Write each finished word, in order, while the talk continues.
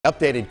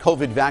Updated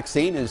COVID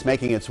vaccine is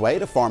making its way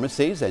to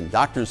pharmacies and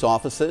doctors'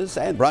 offices,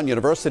 and Brown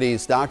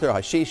University's Dr.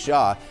 Ashish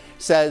Jha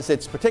says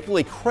it's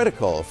particularly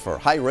critical for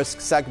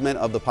high-risk segment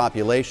of the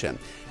population.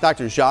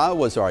 Dr. Jha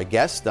was our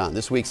guest on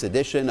this week's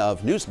edition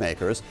of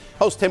Newsmakers.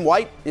 Host Tim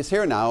White is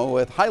here now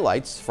with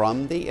highlights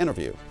from the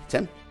interview.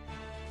 Tim?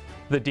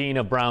 The dean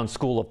of Brown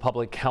School of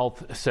Public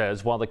Health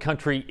says while the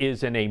country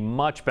is in a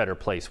much better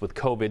place with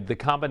COVID, the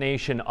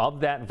combination of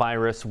that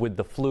virus with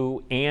the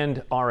flu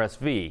and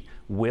RSV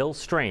will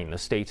strain the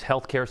state's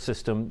healthcare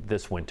system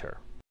this winter.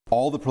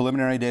 All the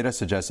preliminary data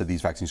suggests that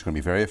these vaccines are going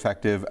to be very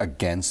effective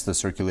against the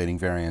circulating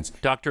variants.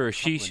 Dr.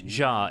 Ashish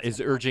Jha is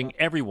urging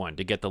everyone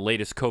to get the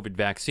latest COVID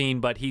vaccine,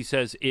 but he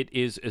says it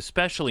is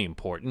especially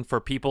important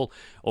for people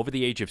over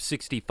the age of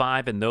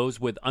 65 and those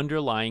with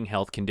underlying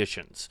health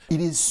conditions.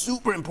 It is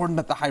super important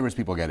that the high-risk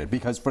people get it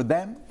because for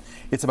them,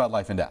 it's about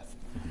life and death.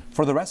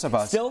 For the rest of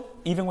us, still,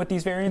 even with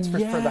these variants for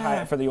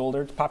the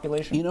older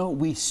population, you know,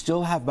 we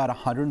still have about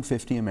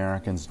 150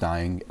 Americans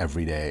dying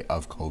every day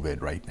of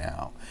COVID right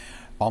now.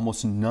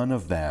 Almost none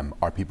of them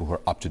are people who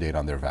are up to date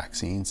on their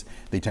vaccines.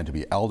 They tend to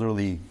be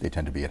elderly. They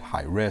tend to be at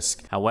high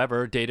risk.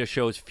 However, data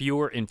shows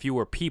fewer and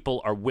fewer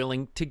people are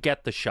willing to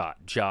get the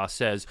shot. Jha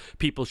says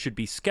people should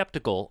be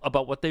skeptical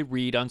about what they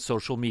read on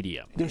social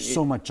media. There's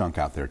so much junk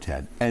out there,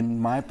 Ted. And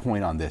my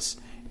point on this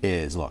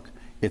is, look,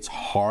 it's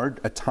hard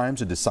at times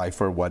to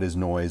decipher what is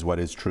noise, what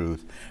is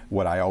truth.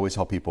 What I always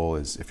tell people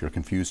is if you're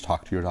confused,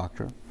 talk to your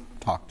doctor.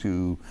 Talk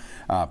to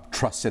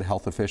trusted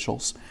health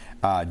officials.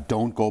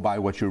 Don't go by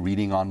what you're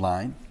reading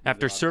online.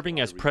 After serving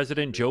as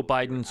President Joe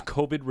Biden's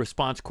COVID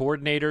response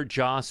coordinator,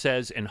 Jha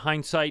says in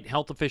hindsight,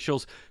 health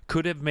officials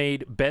could have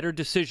made better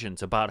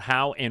decisions about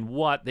how and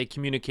what they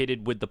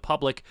communicated with the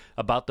public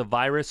about the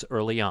virus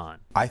early on.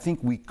 I think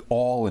we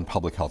all in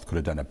public health could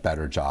have done a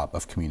better job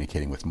of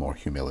communicating with more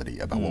humility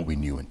about what we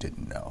knew and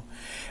didn't know.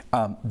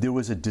 There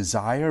was a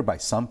desire by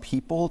some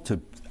people to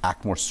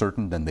act more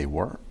certain than they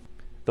were.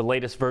 The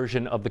latest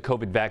version of the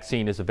COVID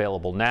vaccine is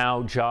available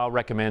now. Jha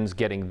recommends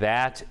getting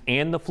that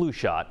and the flu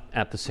shot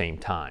at the same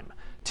time.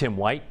 Tim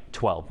White,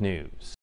 12 News.